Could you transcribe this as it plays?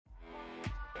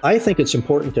I think it's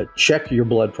important to check your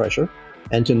blood pressure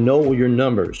and to know your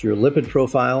numbers, your lipid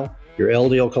profile, your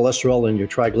LDL cholesterol, and your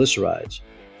triglycerides.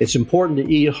 It's important to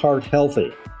eat heart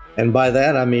healthy. And by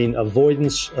that, I mean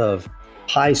avoidance of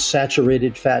high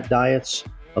saturated fat diets,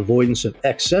 avoidance of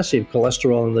excessive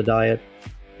cholesterol in the diet,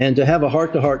 and to have a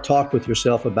heart-to-heart talk with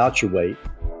yourself about your weight.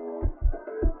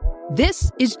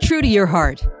 This is True to Your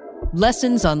Heart.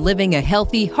 Lessons on living a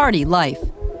healthy, hearty life.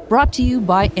 Brought to you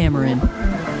by Amarin.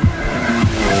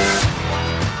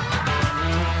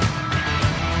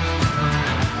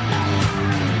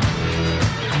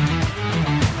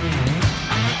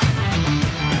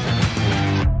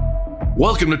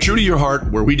 Welcome to True to Your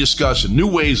Heart, where we discuss new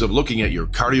ways of looking at your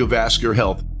cardiovascular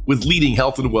health with leading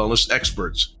health and wellness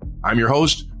experts. I'm your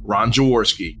host, Ron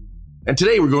Jaworski. And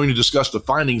today we're going to discuss the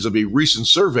findings of a recent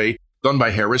survey done by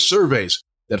Harris Surveys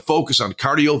that focus on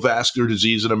cardiovascular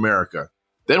disease in America.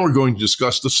 Then we're going to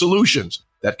discuss the solutions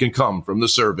that can come from the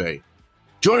survey.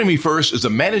 Joining me first is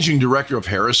the Managing Director of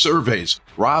Harris Surveys,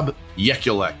 Rob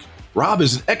Yekulek. Rob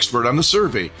is an expert on the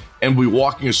survey and will be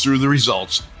walking us through the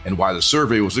results and why the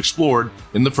survey was explored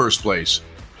in the first place.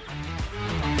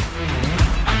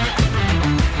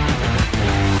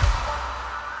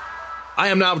 I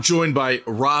am now joined by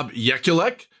Rob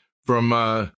Yekulek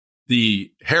from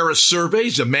the Harris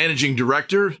Surveys, a managing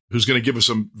director who's going to give us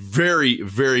some very,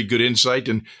 very good insight.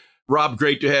 And Rob,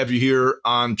 great to have you here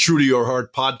on True to Your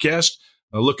Heart podcast.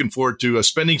 Looking forward to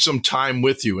spending some time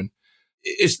with you. And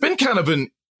it's been kind of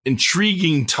an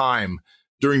intriguing time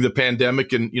during the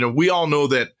pandemic. And, we all know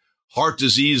that heart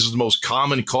disease is the most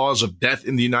common cause of death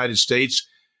in the United States.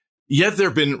 Yet there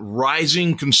have been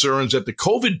rising concerns that the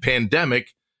COVID pandemic,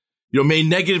 may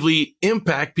negatively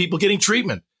impact people getting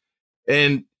treatment.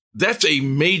 And that's a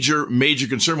major, major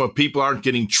concern when people aren't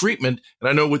getting treatment. And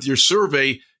I know with your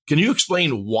survey, can you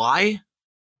explain why?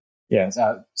 Yes.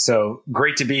 So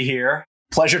great to be here.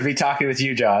 Pleasure to be talking with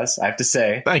you, Jaws, I have to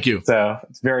say. Thank you. So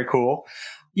it's very cool.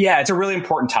 Yeah, it's a really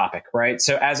important topic, right?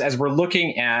 So as we're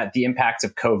looking at the impacts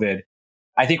of COVID,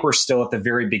 I think we're still at the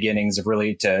very beginnings of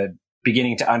really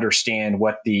beginning to understand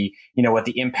what the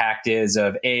impact is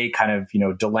of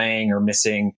delaying or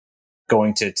missing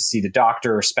going to see the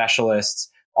doctor or specialists.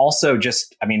 Also,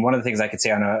 one of the things I could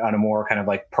say on a more kind of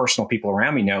like personal people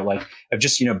around me know, like of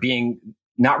just, being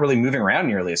not really moving around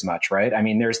nearly as much, right? I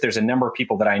mean, there's a number of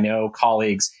people that I know,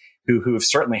 colleagues who have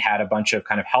certainly had a bunch of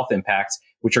kind of health impacts,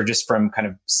 which are just from kind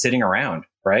of sitting around,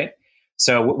 right?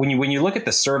 So when you look at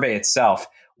the survey itself,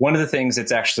 one of the things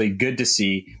that's actually good to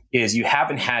see is you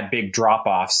haven't had big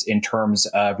drop-offs in terms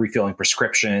of refilling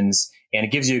prescriptions. And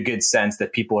it gives you a good sense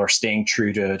that people are staying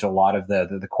true to a lot of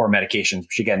the core medications,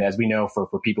 which again, as we know, for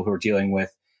people who are dealing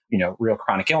with, real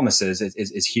chronic illnesses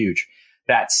is huge.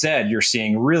 That said, you're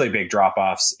seeing really big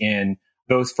drop-offs in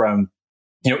both from,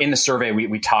 in the survey,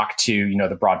 we talked to,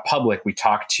 the broad public, we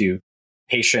talked to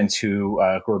patients who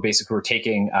are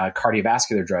taking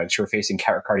cardiovascular drugs, who are facing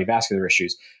cardiovascular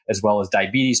issues, as well as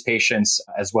diabetes patients,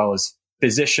 as well as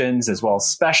physicians, as well as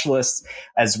specialists,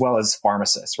 as well as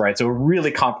pharmacists, right? So a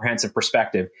really comprehensive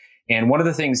perspective. And one of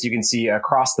the things you can see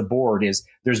across the board is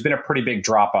there's been a pretty big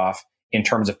drop off in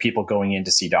terms of people going in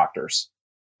to see doctors,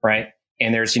 right?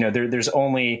 And there's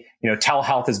only,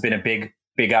 telehealth has been a big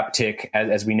uptick,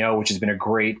 as we know, which has been a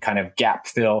great kind of gap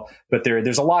fill. But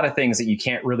there's a lot of things that you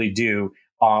can't really do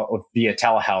via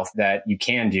telehealth that you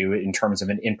can do in terms of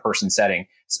an in-person setting,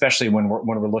 especially when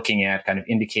we're looking at kind of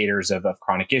indicators of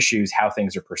chronic issues, how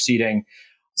things are proceeding.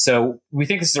 So we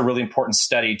think this is a really important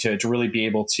study to really be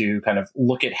able to kind of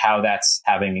look at how that's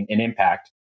having an impact.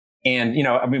 And,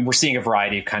 we're seeing a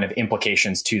variety of kind of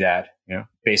implications to that,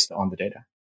 based on the data.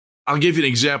 I'll give you an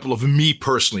example of me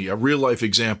personally, a real life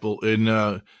example.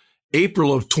 In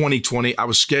April of 2020, I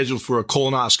was scheduled for a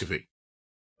colonoscopy.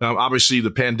 Obviously, the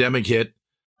pandemic hit.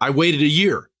 I waited a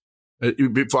year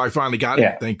before I finally got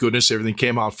it. Thank goodness everything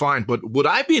came out fine. But would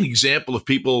I be an example of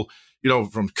people,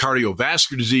 from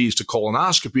cardiovascular disease to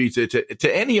colonoscopy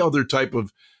to any other type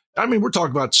of, we're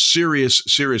talking about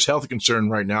serious health concern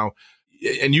right now.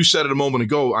 And you said it a moment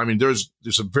ago.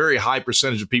 There's a very high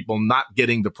percentage of people not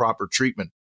getting the proper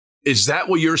treatment. Is that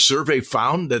what your survey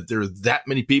found, that there are that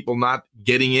many people not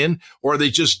getting in, or are they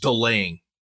just delaying?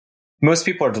 Most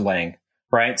people are delaying,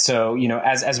 right? So,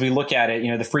 as we look at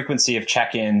it, the frequency of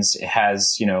check-ins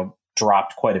has,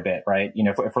 dropped quite a bit, right?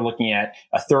 If we're looking at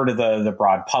a third of the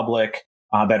broad public,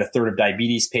 about a third of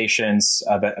diabetes patients,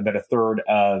 about a third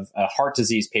of heart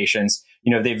disease patients,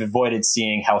 they've avoided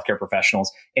seeing healthcare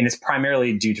professionals. And it's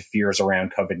primarily due to fears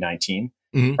around COVID-19,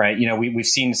 right? We've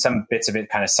seen some bits of it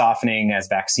kind of softening as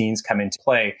vaccines come into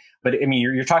play. But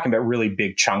you're talking about really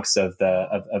big chunks of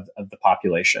the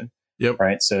population. Yep.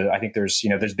 Right. So I think there's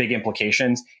big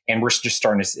implications, and we're just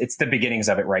starting to, it's the beginnings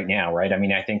of it right now. Right. I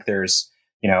mean, I think there's,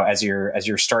 as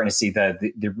you're starting to see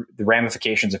the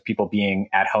ramifications of people being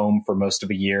at home for most of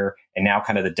a year, and now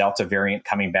kind of the Delta variant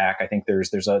coming back, I think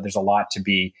there's a lot to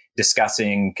be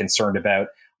discussing, concerned about,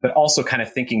 but also kind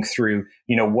of thinking through,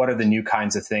 what are the new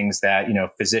kinds of things that,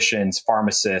 physicians,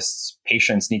 pharmacists,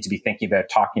 patients need to be thinking about,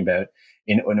 talking about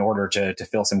in order to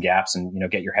fill some gaps and,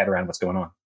 get your head around what's going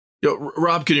on.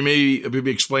 Rob, can you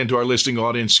maybe explain to our listening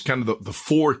audience kind of the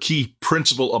four key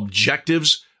principal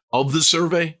objectives of the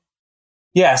survey?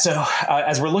 Yeah. So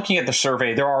as we're looking at the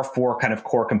survey, there are four kind of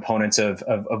core components of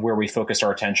where we focused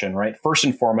our attention, right? First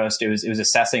and foremost, it was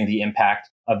assessing the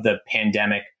impact of the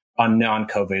pandemic on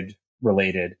non-COVID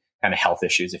related kind of health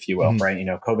issues, if you will, right?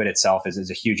 COVID itself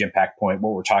is a huge impact point.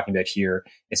 What we're talking about here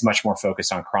is much more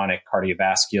focused on chronic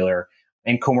cardiovascular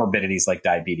and comorbidities like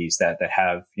diabetes that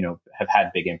have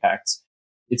had big impacts.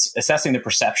 It's assessing the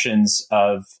perceptions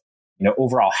of,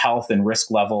 overall health and risk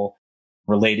level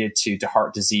related to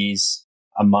heart disease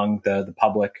among the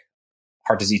public,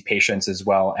 heart disease patients as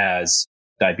well as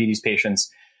diabetes patients,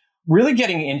 really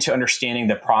getting into understanding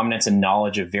the prominence and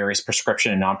knowledge of various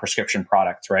prescription and non-prescription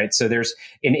products, right? So there's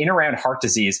in and around heart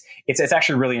disease, it's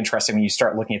actually really interesting when you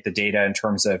start looking at the data in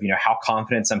terms of, how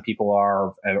confident some people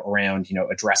are around,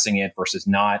 addressing it versus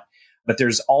not. But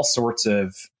there's all sorts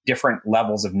of different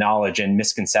levels of knowledge and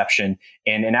misconception,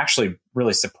 and actually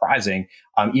really surprising.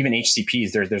 Even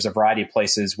HCPs, there's a variety of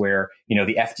places where,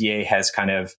 the FDA has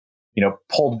kind of,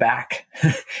 pulled back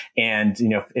and,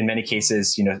 in many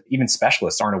cases, even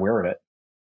specialists aren't aware of it.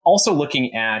 Also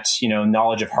looking at,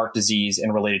 knowledge of heart disease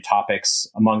and related topics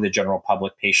among the general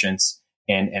public, patients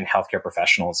and healthcare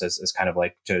professionals as kind of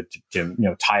like to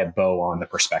tie a bow on the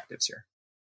perspectives here.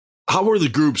 How were the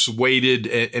groups weighted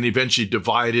and eventually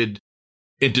divided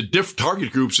into different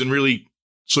target groups, and really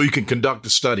so you can conduct a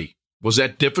study? Was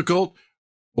that difficult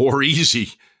or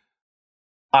easy?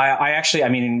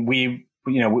 We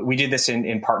did this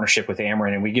in partnership with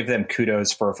Amarin, and we give them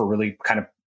kudos for really kind of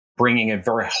bringing a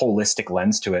very holistic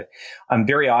lens to it.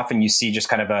 Very often you see just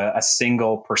kind of a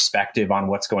single perspective on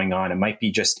what's going on. It might be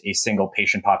just a single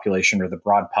patient population or the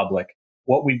broad public.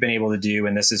 What we've been able to do,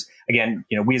 and this is, again,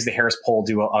 we as the Harris Poll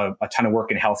do a ton of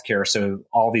work in healthcare, so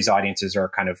all these audiences are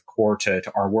kind of core to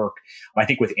our work. I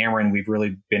think with Amarin, we've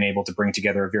really been able to bring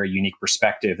together a very unique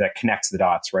perspective that connects the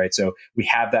dots, right? So we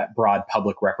have that broad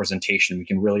public representation. We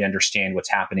can really understand what's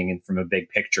happening from a big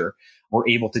picture. We're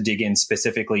able to dig in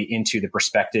specifically into the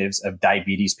perspectives of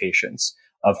diabetes patients,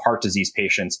 of heart disease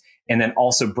patients, and then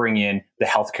also bring in the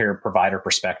healthcare provider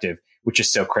perspective, which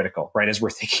is so critical, right? As we're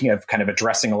thinking of kind of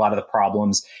addressing a lot of the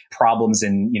problems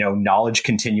in, knowledge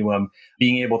continuum,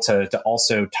 being able to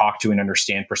also talk to and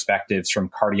understand perspectives from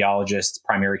cardiologists,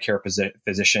 primary care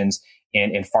physicians,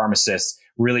 and pharmacists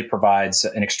really provides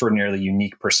an extraordinarily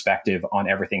unique perspective on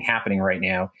everything happening right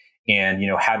now. And,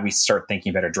 how do we start thinking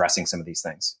about addressing some of these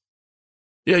things?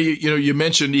 Yeah, you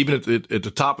mentioned even at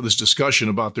the top of this discussion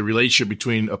about the relationship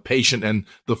between a patient and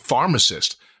the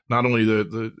pharmacist, not only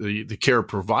the care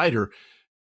provider.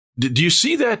 Do you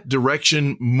see that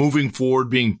direction moving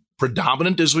forward being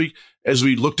predominant as we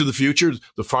look to the future?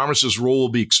 The pharmacist's role will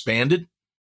be expanded?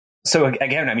 So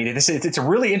again, it's a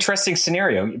really interesting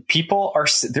scenario. People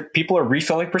are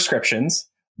refilling prescriptions,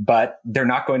 but they're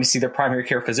not going to see their primary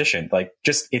care physician.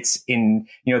 There's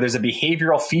a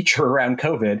behavioral feature around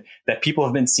COVID that people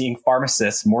have been seeing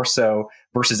pharmacists more so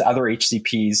versus other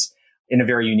HCPs in a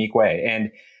very unique way.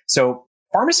 And so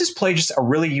pharmacists play just a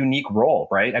really unique role,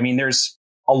 right? There's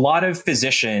a lot of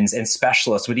physicians and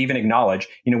specialists would even acknowledge,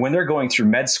 when they're going through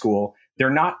med school, they're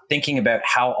not thinking about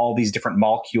how all these different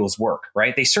molecules work,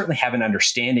 right? They certainly have an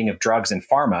understanding of drugs and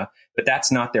pharma, but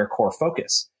that's not their core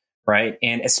focus. Right.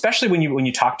 And especially when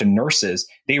you talk to nurses,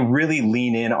 they really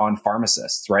lean in on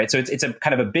pharmacists. Right. So it's a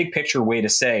kind of a big picture way to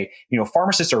say,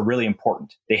 pharmacists are really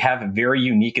important. They have very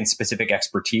unique and specific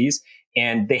expertise,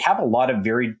 and they have a lot of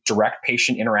very direct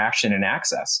patient interaction and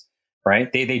access.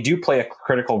 Right. They do play a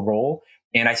critical role.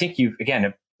 And I think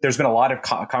there's been a lot of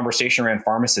conversation around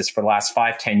pharmacists for the last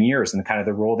 5-10 years and kind of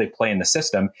the role they play in the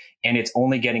system. And it's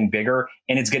only getting bigger,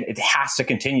 and it has to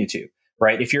continue to.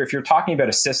 Right. If you're talking about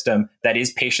a system that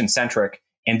is patient centric,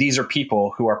 and these are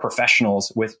people who are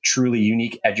professionals with truly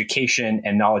unique education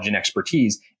and knowledge and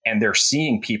expertise, and they're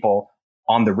seeing people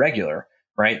on the regular,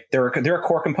 right? They're a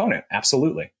core component.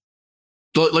 Absolutely.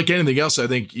 Like anything else, I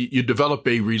think you develop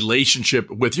a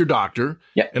relationship with your doctor,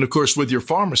 yep, and of course with your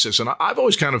pharmacist. And I've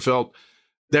always kind of felt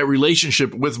that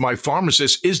relationship with my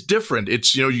pharmacist is different.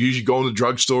 It's, you usually go in the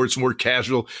drugstore, it's more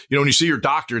casual. When you see your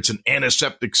doctor, it's an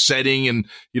antiseptic setting and,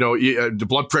 the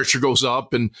blood pressure goes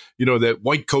up and, that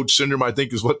white coat syndrome, I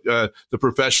think is what the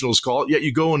professionals call it. Yet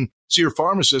you go and see your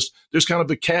pharmacist, there's kind of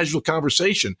a casual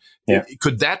conversation. Yeah.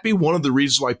 Could that be one of the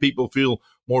reasons why people feel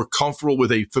more comfortable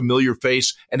with a familiar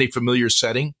face and a familiar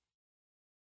setting?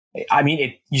 I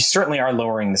mean, you certainly are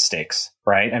lowering the stakes,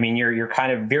 right? I mean, you're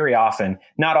kind of very often,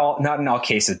 not in all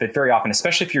cases, but very often,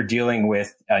 especially if you're dealing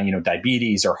with,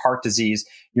 diabetes or heart disease,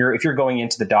 if you're going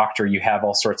into the doctor, you have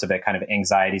all sorts of kind of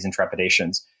anxieties and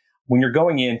trepidations. When you're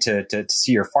going in to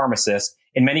see your pharmacist,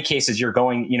 in many cases, you're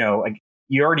going,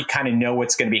 you already kind of know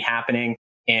what's going to be happening.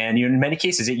 And in many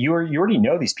cases, you already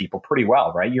know these people pretty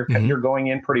well, right? You're going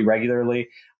in pretty regularly.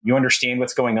 You understand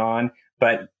what's going on,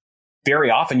 but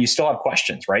very often you still have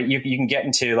questions, right? You can get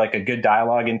into like a good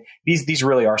dialogue, and these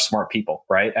really are smart people,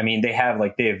 right? I mean, they have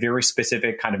very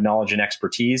specific kind of knowledge and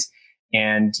expertise.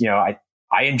 And,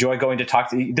 I enjoy going to talk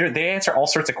to they answer all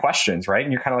sorts of questions, right?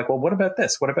 And you're kind of like, well, what about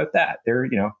this? What about that? They're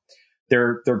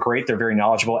great. They're very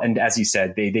knowledgeable. And as you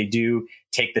said, they do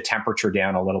take the temperature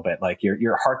down a little bit. Like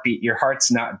your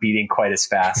heart's not beating quite as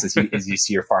fast as you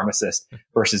see your pharmacist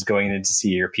versus going in to see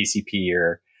your PCP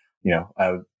or,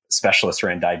 a specialist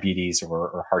around diabetes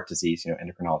or heart disease,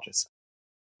 endocrinologist.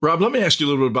 Rob, let me ask you a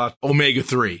little bit about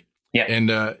omega-3. Yeah. And,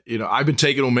 I've been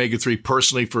taking omega-3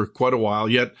 personally for quite a while,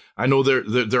 yet I know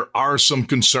there are some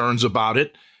concerns about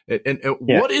it. And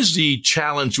what is the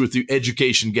challenge with the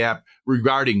education gap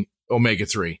regarding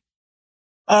omega-3?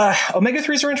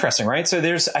 Omega-3s are interesting, right? So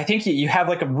I think you have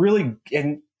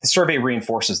and the survey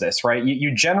reinforces this, right?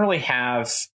 You generally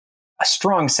have a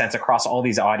strong sense across all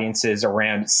these audiences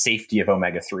around safety of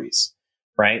omega-3s,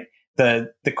 right?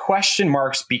 The question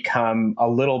marks become a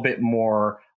little bit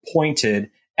more pointed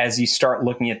as you start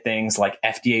looking at things like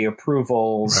FDA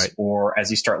approvals, right, or as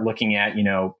you start looking at,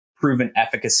 proven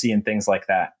efficacy and things like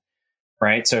that,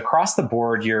 right? So across the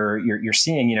board, you're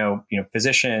seeing,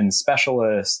 physicians,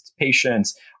 specialists,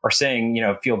 patients are saying,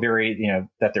 feel very,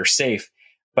 that they're safe.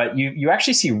 But you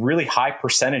actually see really high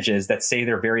percentages that say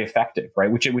they're very effective, right?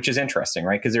 Which is interesting,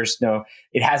 right? Because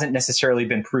it hasn't necessarily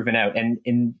been proven out.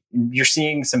 And you're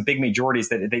seeing some big majorities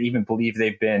that even believe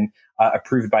they've been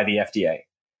approved by the FDA,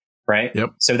 right?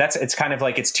 Yep. So it's kind of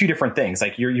like, it's two different things.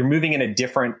 Like you're moving in a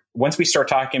different, once we start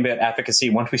talking about efficacy,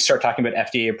 once we start talking about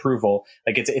FDA approval,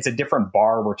 like it's a different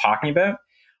bar we're talking about.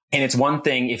 And it's one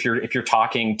thing if you're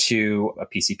talking to a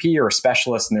PCP or a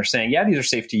specialist and they're saying, yeah, these are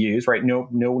safe to use, right? No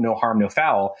harm, no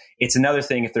foul. It's another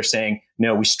thing if they're saying,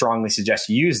 no, we strongly suggest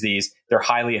you use these. They're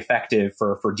highly effective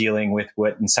for dealing with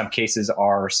what in some cases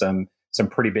are some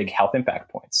pretty big health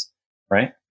impact points,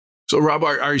 right? So Rob,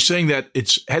 are you saying that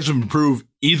it hasn't improved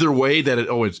either way, that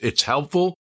it's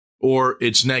helpful or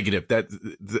it's negative, that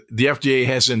the FDA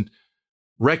hasn't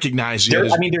recognized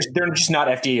it? They're just not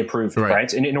FDA approved,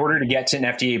 right? And in order to get to an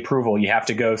FDA approval, you have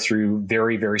to go through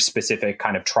very, very specific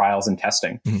kind of trials and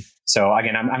testing. Mm-hmm. So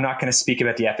again, I'm not going to speak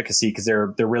about the efficacy because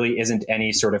there really isn't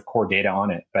any sort of core data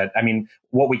on it. But I mean,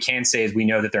 what we can say is we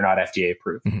know that they're not FDA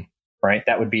approved, mm-hmm, right?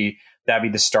 That'd be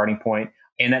the starting point.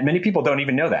 And that many people don't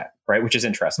even know that, right? Which is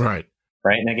interesting. Right.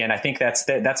 Right. And again, I think that's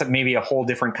maybe a whole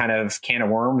different kind of can of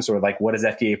worms, or like, what does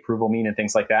FDA approval mean and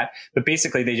things like that. But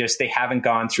basically, they haven't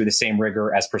gone through the same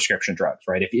rigor as prescription drugs.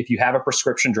 Right. If you have a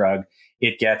prescription drug,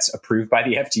 it gets approved by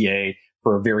the FDA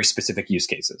for very specific use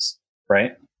cases.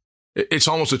 Right. It's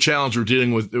almost a challenge we're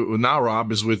dealing with now,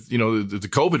 Rob, is with, the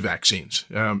COVID vaccines.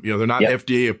 They're not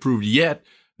FDA approved yet,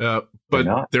 but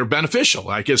they're beneficial.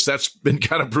 I guess that's been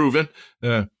kind of proven.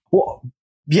 Well,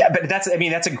 yeah, but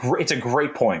it's a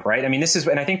great point, right? I mean,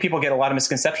 and I think people get a lot of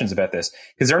misconceptions about this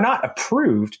because they're not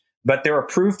approved, but they're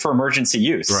approved for emergency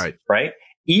use, right?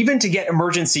 Even to get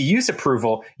emergency use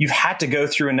approval, you've had to go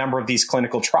through a number of these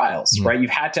clinical trials, right?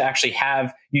 You've had to actually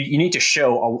you need to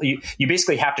show, you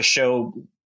basically have to show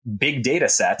big data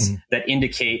sets that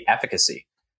indicate efficacy,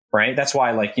 right? That's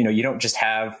why, you don't just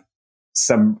have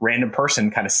some random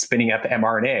person kind of spinning up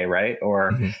mRNA, right?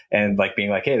 Or, and being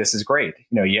like, hey, this is great.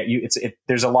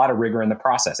 There's a lot of rigor in the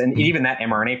process. And even that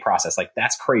mRNA process,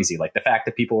 that's crazy. Like the fact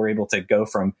that people were able to go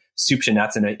from soup to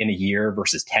nuts in a year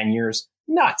versus 10 years,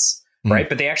 nuts, right?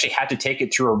 But they actually had to take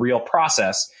it through a real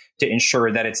process to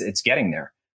ensure that it's getting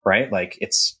there, right? Like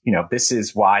this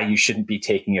is why you shouldn't be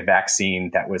taking a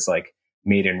vaccine that was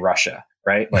made in Russia,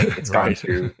 right? Like it's gone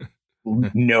through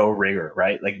no rigor,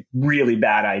 right? Like really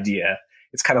bad idea.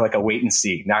 It's kind of like a wait and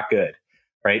see, not good.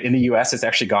 right? In the US, it's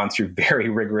actually gone through very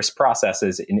rigorous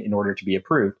processes in order to be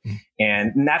approved.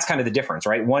 And that's kind of the difference,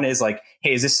 right? One is like,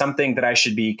 hey, is this something that I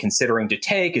should be considering to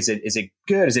take? Is it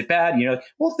good? Is it bad?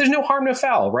 Well, there's no harm, no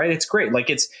foul, right? It's great.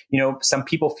 Like some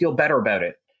people feel better about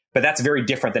it, but that's very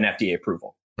different than FDA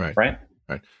approval. Right.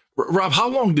 Right. Rob, how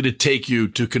long did it take you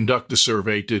to conduct the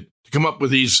survey to come up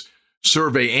with these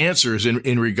survey answers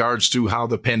in regards to how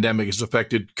the pandemic has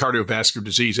affected cardiovascular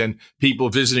disease and people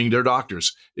visiting their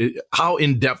doctors? How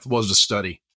in-depth was the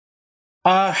study?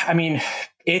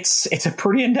 It's a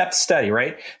pretty in-depth study,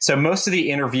 right? So most of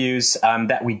the interviews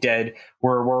that we did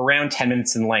were around 10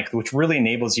 minutes in length, which really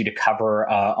enables you to cover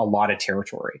a lot of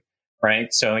territory.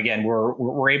 Right. So again,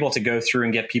 we're able to go through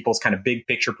and get people's kind of big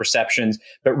picture perceptions,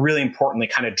 but really importantly,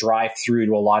 kind of drive through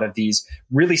to a lot of these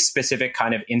really specific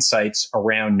kind of insights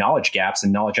around knowledge gaps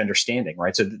and knowledge understanding.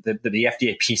 Right. So the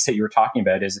FDA piece that you were talking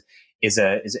about is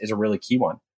a really key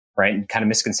one. Right. And kind of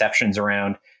misconceptions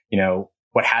around,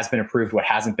 what has been approved, what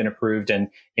hasn't been approved, and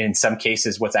in some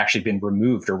cases, what's actually been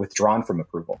removed or withdrawn from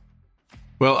approval.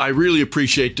 Well, I really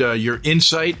appreciate your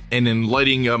insight and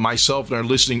enlightening myself and our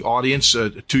listening audience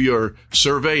to your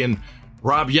survey. And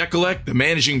Rob Yekulek, the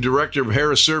Managing Director of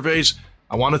Harris Surveys,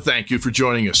 I want to thank you for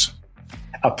joining us.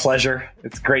 A pleasure.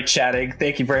 It's great chatting.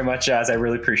 Thank you very much, Oz. I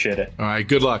really appreciate it. All right.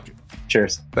 Good luck.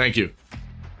 Cheers. Thank you.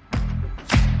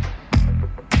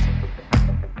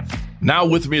 Now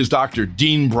with me is Dr.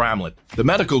 Dean Bramlett, the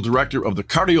Medical Director of the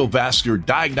Cardiovascular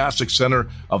Diagnostic Center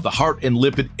of the Heart and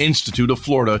Lipid Institute of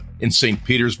Florida in St.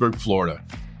 Petersburg, Florida.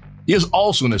 He is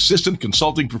also an Assistant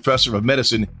Consulting Professor of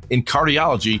Medicine in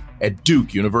Cardiology at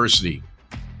Duke University.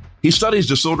 He studies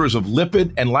disorders of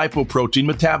lipid and lipoprotein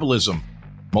metabolism,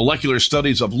 molecular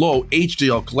studies of low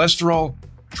HDL cholesterol,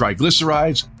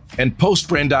 triglycerides, and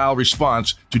postprandial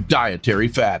response to dietary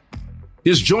fat. He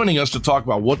is joining us to talk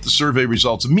about what the survey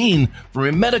results mean from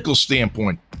a medical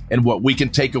standpoint and what we can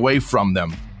take away from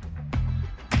them.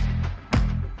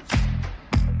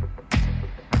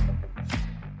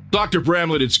 Dr.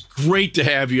 Bramlett, it's great to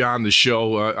have you on the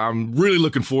show. I'm really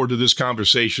looking forward to this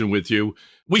conversation with you.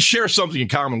 We share something in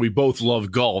common. We both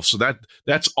love golf, so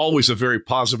that's always a very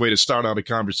positive way to start out a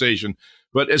conversation.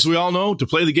 But as we all know, to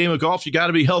play the game of golf, you got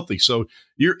to be healthy. So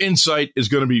your insight is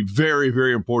going to be very,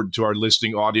 very important to our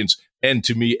listening audience and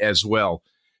to me as well.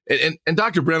 And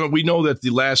Dr. Bramlett, we know that the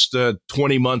last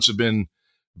 20 months have been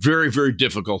very, very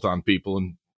difficult on people.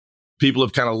 And people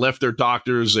have kind of left their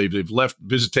doctors. They've left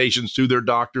visitations to their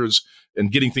doctors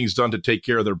and getting things done to take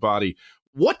care of their body.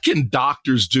 What can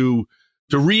doctors do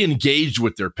to re-engage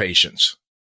with their patients?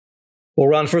 Well,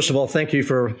 Ron, first of all, thank you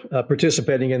for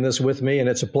participating in this with me, and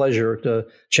it's a pleasure to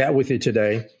chat with you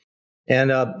today.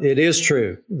 And it is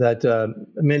true that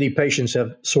many patients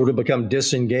have sort of become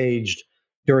disengaged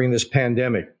during this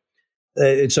pandemic.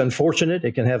 It's unfortunate.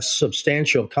 It can have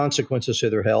substantial consequences to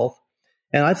their health.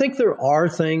 And I think there are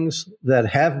things that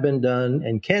have been done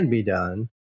and can be done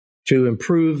to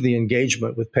improve the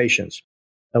engagement with patients.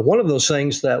 One of those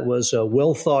things that was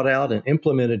well thought out and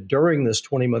implemented during this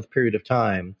 20-month period of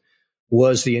time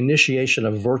was the initiation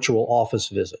of virtual office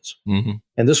visits. Mm-hmm.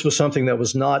 And this was something that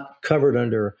was not covered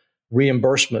under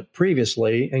reimbursement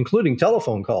previously, including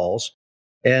telephone calls.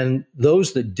 And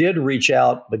those that did reach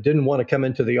out but didn't want to come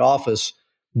into the office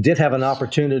did have an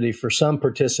opportunity for some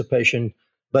participation,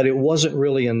 but it wasn't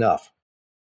really enough.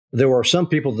 There were some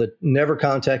people that never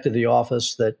contacted the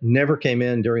office, that never came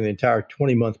in during the entire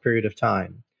 20-month period of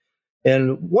time.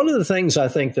 And one of the things I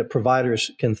think that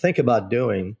providers can think about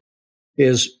doing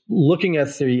is looking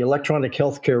at the electronic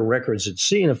healthcare records and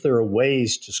seeing if there are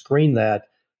ways to screen that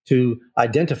to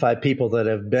identify people that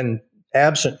have been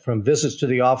absent from visits to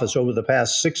the office over the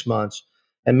past 6 months,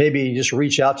 and maybe just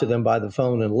reach out to them by the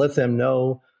phone and let them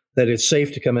know that it's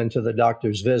safe to come into the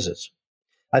doctor's visits.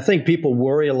 I think people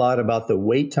worry a lot about the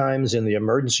wait times in the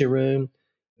emergency room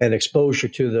and exposure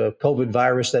to the COVID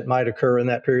virus that might occur in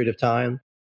that period of time.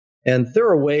 And there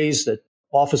are ways that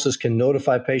offices can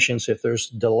notify patients if there's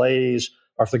delays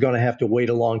or if they're going to have to wait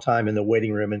a long time in the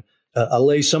waiting room and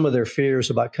allay some of their fears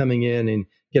about coming in and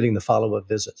getting the follow-up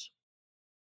visits.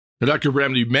 Now, Dr.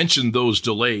 Bramlett, you mentioned those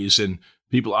delays, and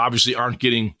people obviously aren't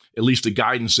getting at least the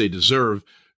guidance they deserve.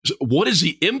 So what is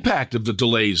the impact of the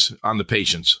delays on the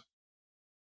patients?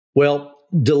 Well,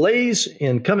 delays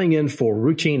in coming in for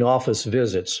routine office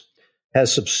visits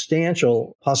has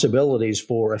substantial possibilities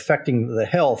for affecting the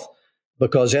health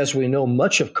because, as we know,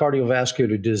 much of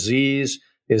cardiovascular disease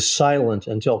is silent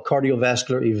until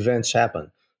cardiovascular events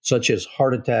happen, such as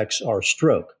heart attacks or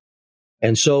stroke.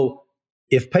 And so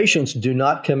if patients do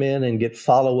not come in and get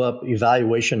follow-up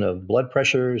evaluation of blood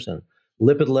pressures and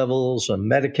lipid levels and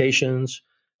medications,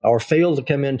 or fail to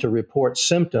come in to report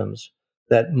symptoms,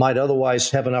 that might otherwise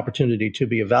have an opportunity to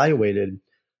be evaluated,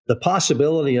 the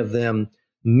possibility of them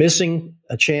missing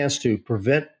a chance to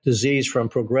prevent disease from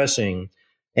progressing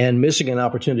and missing an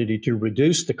opportunity to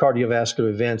reduce the cardiovascular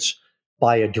events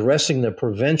by addressing the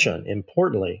prevention,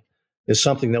 importantly, is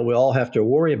something that we all have to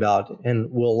worry about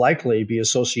and will likely be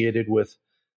associated with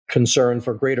concern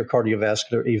for greater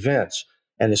cardiovascular events.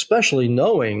 And especially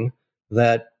knowing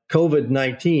that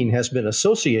COVID-19 has been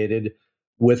associated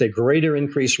with a greater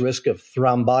increased risk of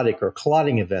thrombotic or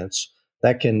clotting events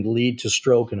that can lead to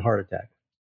stroke and heart attack.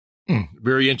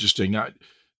 Very interesting. Now,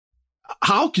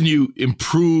 how can you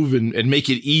improve and make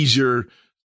it easier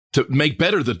to make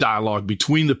better the dialogue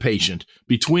between the patient,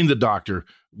 between the doctor?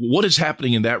 What is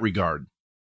happening in that regard?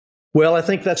 Well, I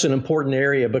think that's an important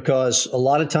area because a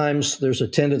lot of times there's a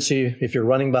tendency, if you're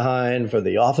running behind, for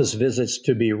the office visits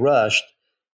to be rushed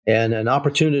and an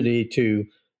opportunity to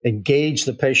engage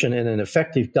the patient in an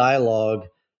effective dialogue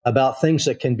about things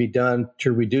that can be done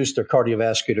to reduce their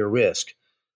cardiovascular risk.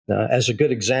 As a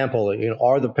good example,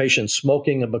 are the patients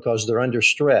smoking because they're under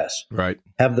stress? Right.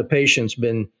 Have the patients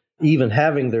been even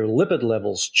having their lipid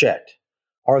levels checked?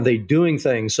 Are they doing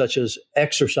things such as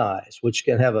exercise, which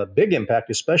can have a big impact,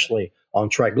 especially on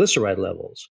triglyceride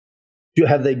levels?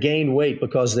 Have they gained weight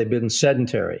because they've been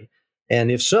sedentary? And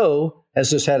if so,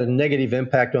 has this had a negative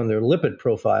impact on their lipid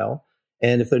profile?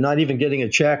 And if they're not even getting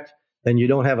it checked, then you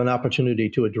don't have an opportunity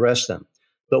to address them.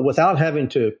 But without having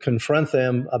to confront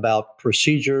them about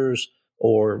procedures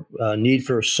or need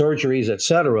for surgeries, et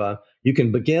cetera, you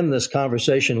can begin this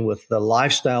conversation with the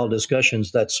lifestyle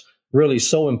discussions that's really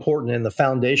so important in the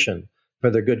foundation for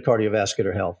their good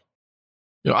cardiovascular health.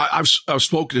 I've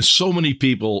spoken to so many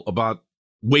people about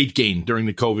weight gain during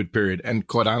the COVID period. And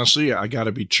quite honestly, I got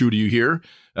to be true to you here.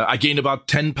 I gained about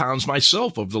 10 pounds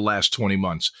myself over the last 20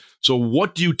 months. So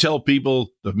what do you tell people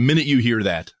the minute you hear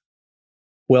that?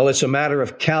 Well, it's a matter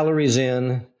of calories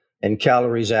in and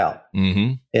calories out.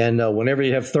 Mm-hmm. And whenever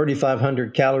you have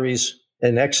 3,500 calories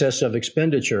in excess of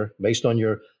expenditure based on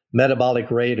your metabolic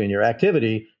rate and your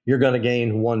activity, you're going to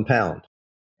gain 1 pound.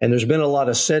 And there's been a lot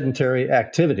of sedentary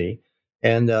activity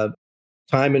and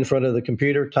time in front of the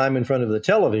computer, time in front of the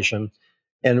television,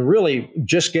 and really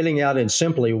just getting out and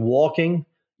simply walking,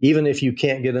 even if you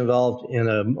can't get involved in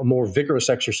a more vigorous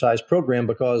exercise program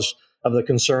because of the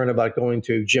concern about going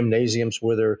to gymnasiums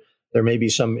where there may be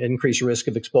some increased risk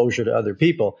of exposure to other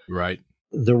people. Right.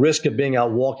 The risk of being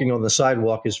out walking on the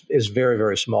sidewalk is very,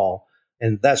 very small.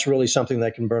 And that's really something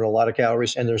that can burn a lot of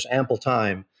calories. And there's ample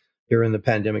time during the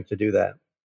pandemic to do that.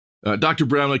 Dr.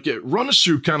 Bramlich, run us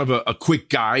through kind of a quick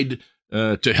guide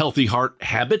to healthy heart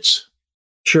habits.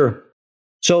 Sure.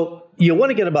 So you want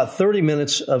to get about 30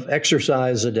 minutes of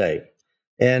exercise a day.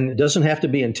 And it doesn't have to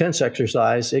be intense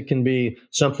exercise. It can be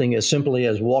something as simply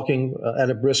as walking at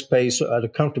a brisk pace, at a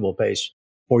comfortable pace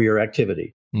for your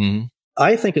activity. Mm-hmm.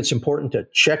 I think it's important to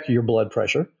check your blood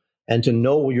pressure and to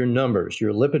know your numbers,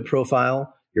 your lipid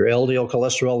profile, your LDL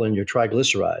cholesterol, and your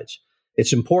triglycerides.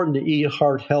 It's important to eat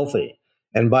heart healthy.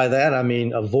 And by that, I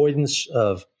mean avoidance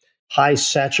of high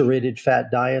saturated fat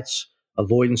diets,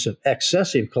 avoidance of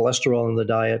excessive cholesterol in the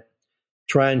diet,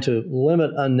 trying to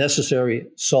limit unnecessary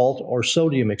salt or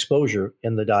sodium exposure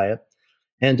in the diet,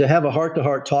 and to have a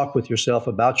heart-to-heart talk with yourself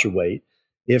about your weight.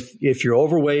 If you're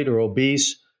overweight or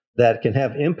obese, that can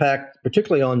have impact,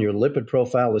 particularly on your lipid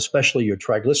profile, especially your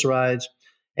triglycerides,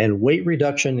 and weight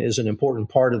reduction is an important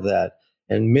part of that.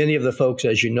 And many of the folks,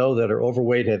 as you know, that are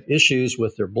overweight have issues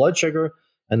with their blood sugar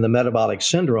and the metabolic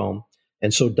syndrome.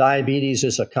 And so diabetes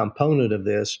is a component of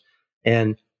this.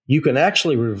 And you can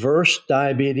actually reverse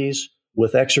diabetes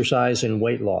with exercise and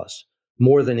weight loss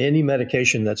more than any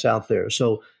medication that's out there.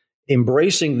 So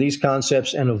embracing these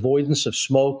concepts and avoidance of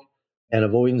smoke and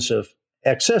avoidance of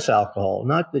excess alcohol,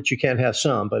 not that you can't have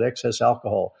some, but excess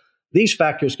alcohol, these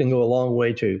factors can go a long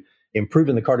way to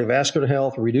improving the cardiovascular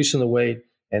health, reducing the weight,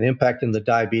 and impacting the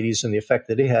diabetes and the effect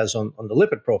that it has on the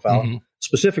lipid profile, mm-hmm.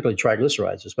 specifically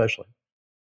triglycerides especially.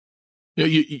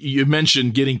 You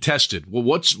mentioned getting tested. Well,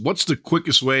 what's the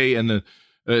quickest way and the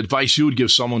advice you would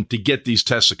give someone to get these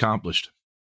tests accomplished?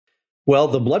 Well,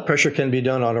 the blood pressure can be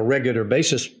done on a regular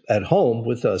basis at home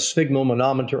with a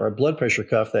sphygmomanometer or blood pressure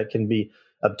cuff that can be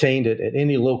obtained at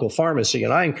any local pharmacy.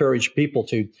 And I encourage people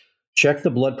to check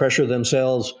the blood pressure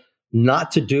themselves,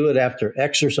 not to do it after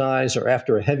exercise or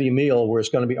after a heavy meal where it's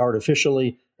going to be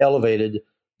artificially elevated,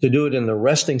 to do it in the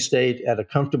resting state at a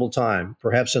comfortable time,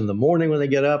 perhaps in the morning when they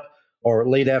get up or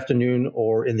late afternoon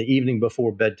or in the evening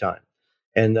before bedtime.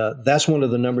 And that's one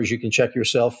of the numbers you can check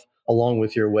yourself along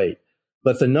with your weight.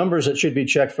 But the numbers that should be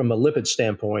checked from a lipid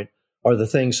standpoint are the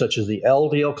things such as the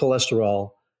LDL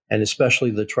cholesterol and especially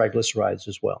the triglycerides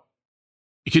as well.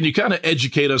 Can you kind of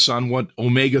educate us on what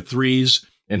omega-3s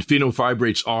and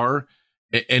fenofibrates are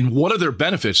and what are their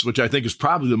benefits, which I think is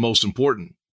probably the most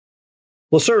important?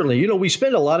 Well, certainly. We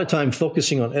spend a lot of time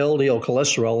focusing on LDL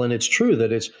cholesterol, and it's true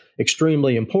that it's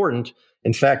extremely important.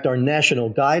 In fact, our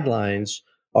national guidelines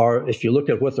are, if you look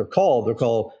at what they're called,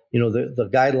 the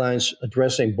guidelines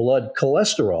addressing blood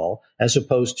cholesterol as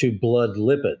opposed to blood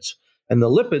lipids. And the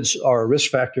lipids are a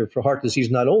risk factor for heart disease,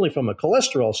 not only from a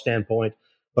cholesterol standpoint,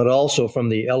 but also from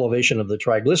the elevation of the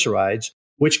triglycerides,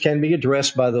 which can be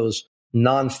addressed by those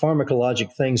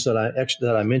non-pharmacologic things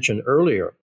that I mentioned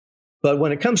earlier. But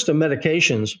when it comes to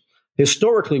medications,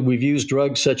 historically, we've used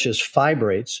drugs such as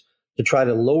fibrates to try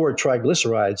to lower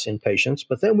triglycerides in patients.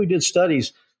 But then we did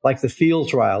studies like the FIELD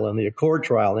trial and the ACCORD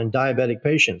trial in diabetic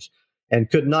patients and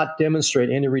could not demonstrate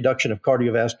any reduction of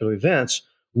cardiovascular events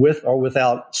with or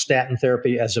without statin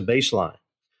therapy as a baseline.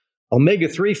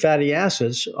 Omega-3 fatty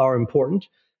acids are important,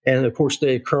 and of course,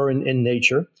 they occur in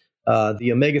nature.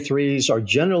 The omega-3s are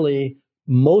generally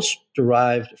most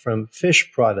derived from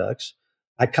fish products,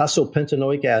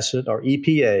 eicosapentaenoic acid, or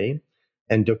EPA,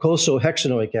 and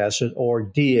docosahexaenoic acid, or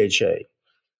DHA.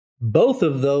 Both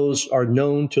of those are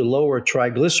known to lower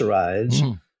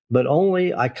triglycerides, but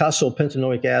only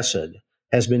eicosapentaenoic acid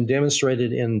has been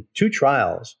demonstrated in 2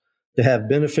 trials to have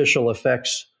beneficial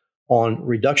effects on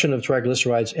reduction of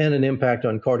triglycerides and an impact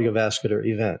on cardiovascular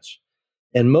events.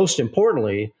 And most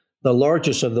importantly, the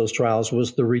largest of those trials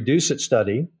was the REDUCE-IT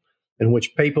study, in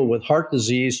which people with heart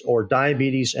disease or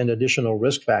diabetes and additional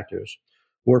risk factors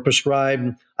were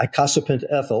prescribed icosapent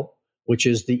ethyl, which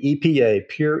is the EPA,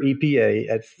 pure EPA,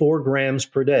 at 4 grams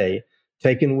per day,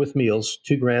 taken with meals,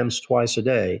 2 grams twice a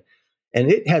day. And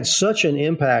it had such an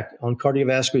impact on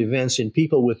cardiovascular events in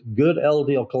people with good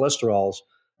LDL cholesterols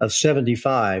of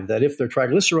 75 that if their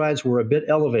triglycerides were a bit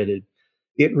elevated,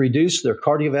 it reduced their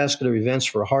cardiovascular events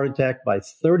for heart attack by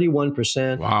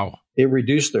 31%. Wow. It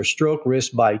reduced their stroke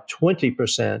risk by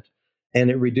 20%, and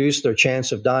it reduced their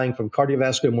chance of dying from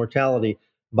cardiovascular mortality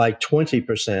by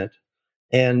 20%.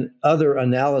 And other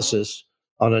analysis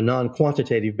on a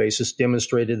non-quantitative basis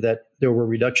demonstrated that there were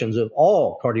reductions of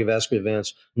all cardiovascular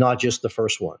events, not just the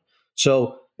first one.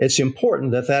 So it's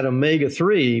important that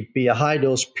omega-3 be a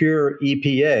high-dose pure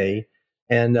EPA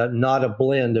and not a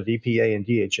blend of EPA and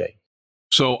DHA.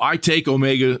 So I take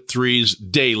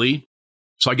omega-3s daily,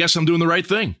 so I guess I'm doing the right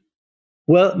thing.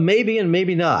 Well, maybe and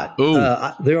maybe not.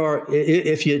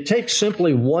 If you take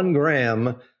simply 1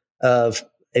 gram of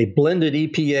a blended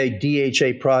EPA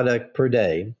DHA product per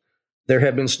day, there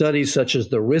have been studies such as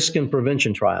the Risk and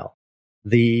Prevention trial,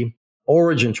 the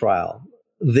Origin trial,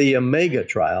 the Omega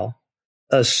trial,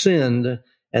 Ascend,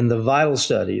 and the Vital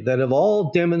study that have all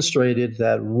demonstrated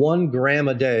that 1 gram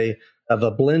a day of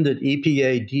a blended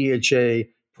EPA DHA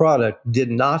product did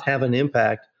not have an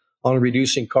impact on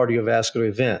reducing cardiovascular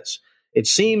events. It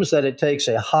seems that it takes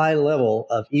a high level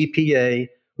of EPA,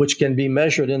 which can be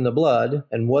measured in the blood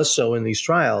and was so in these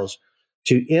trials,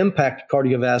 to impact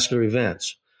cardiovascular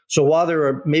events. So while there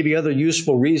are maybe other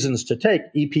useful reasons to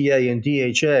take EPA and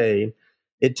DHA,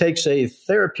 it takes a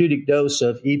therapeutic dose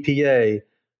of EPA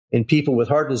in people with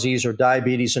heart disease or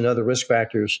diabetes and other risk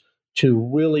factors to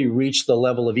really reach the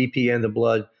level of EPA in the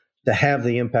blood to have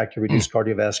the impact to reduce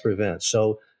cardiovascular events.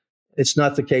 So it's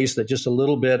not the case that just a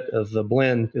little bit of the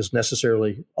blend is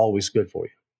necessarily always good for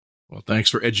you. Well, thanks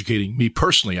for educating me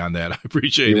personally on that. I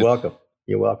appreciate it. You're welcome.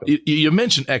 You're welcome. You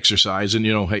mentioned exercise, and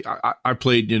hey, I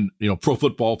played in pro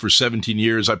football for 17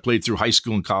 years. I played through high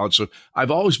school and college, so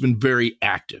I've always been very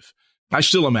active. I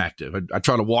still am active. I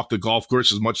try to walk the golf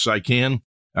course as much as I can.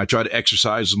 I try to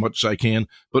exercise as much as I can.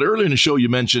 But earlier in the show, you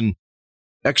mentioned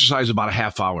exercise about a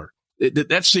half hour.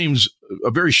 That seems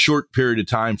a very short period of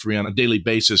time for me on a daily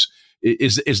basis.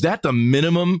 Is that the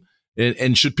minimum?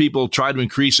 And should people try to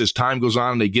increase as time goes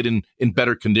on and they get in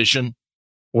better condition?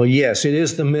 Well, yes, it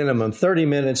is the minimum. 30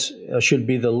 minutes should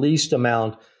be the least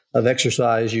amount of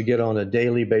exercise you get on a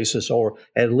daily basis, or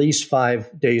at least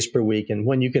 5 days per week. And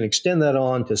when you can extend that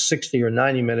on to 60 or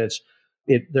 90 minutes,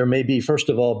 there may be, first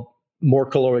of all, more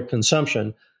caloric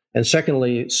consumption, and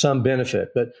secondly, some benefit.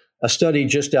 But a study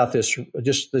just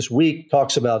this week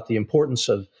talks about the importance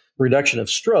of reduction of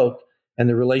stroke and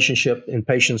the relationship in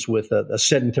patients with a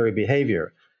sedentary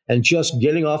behavior. And just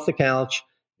getting off the couch,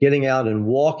 getting out and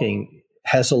walking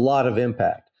has a lot of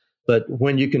impact. But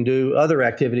when you can do other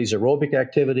activities, aerobic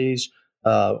activities,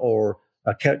 or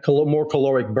more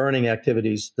caloric burning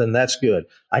activities, then that's good.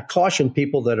 I caution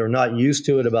people that are not used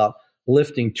to it about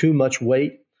lifting too much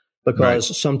weight,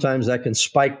 because sometimes that can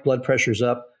spike blood pressures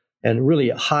up, and really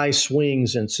high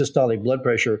swings in systolic blood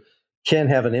pressure can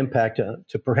have an impact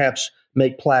to perhaps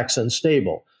make plaques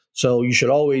unstable. So you should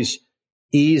always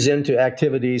ease into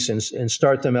activities and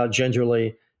start them out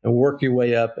gingerly and work your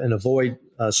way up and avoid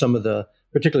some of the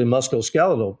particularly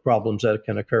musculoskeletal problems that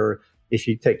can occur if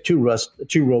you take too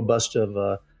robust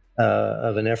of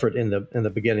an effort in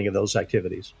the beginning of those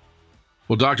activities.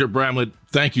 Well, Dr. Bramlett,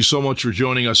 thank you so much for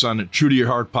joining us on the True to Your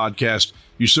Heart podcast.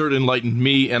 You certainly enlightened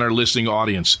me and our listening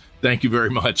audience. Thank you very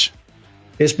much.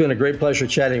 It's been a great pleasure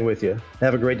chatting with you.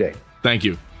 Have a great day. Thank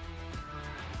you.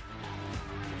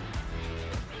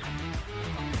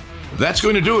 That's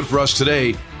going to do it for us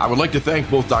today. I would like to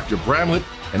thank both Dr. Bramlett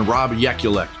and Rob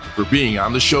Yakulek for being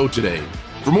on the show today.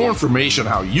 For more information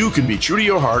on how you can be true to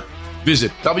your heart,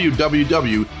 visit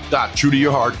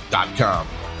www.truetoyourheart.com.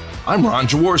 I'm Ron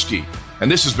Jaworski,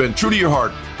 and this has been True to Your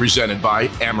Heart, presented by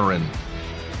Amarin.